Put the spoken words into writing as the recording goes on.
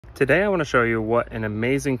Today I want to show you what an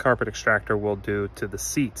amazing carpet extractor will do to the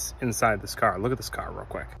seats inside this car. Look at this car real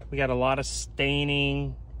quick. We got a lot of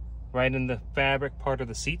staining right in the fabric part of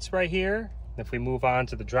the seats right here. If we move on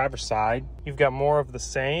to the driver's side, you've got more of the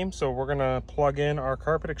same. So we're gonna plug in our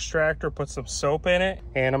carpet extractor, put some soap in it,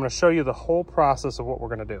 and I'm gonna show you the whole process of what we're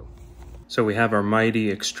gonna do. So we have our mighty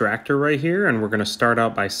extractor right here, and we're gonna start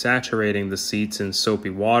out by saturating the seats in soapy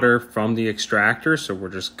water from the extractor. So we're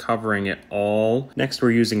just covering it all. Next,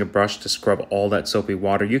 we're using a brush to scrub all that soapy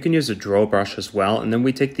water. You can use a drill brush as well. And then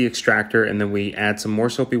we take the extractor and then we add some more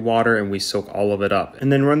soapy water and we soak all of it up. And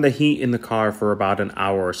then run the heat in the car for about an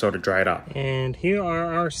hour or so to dry it up. And here are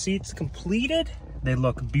our seats completed. They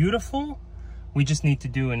look beautiful. We just need to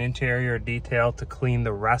do an interior detail to clean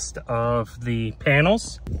the rest of the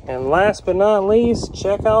panels. And last but not least,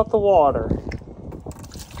 check out the water.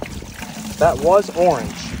 That was orange.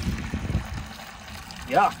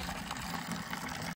 Yuck.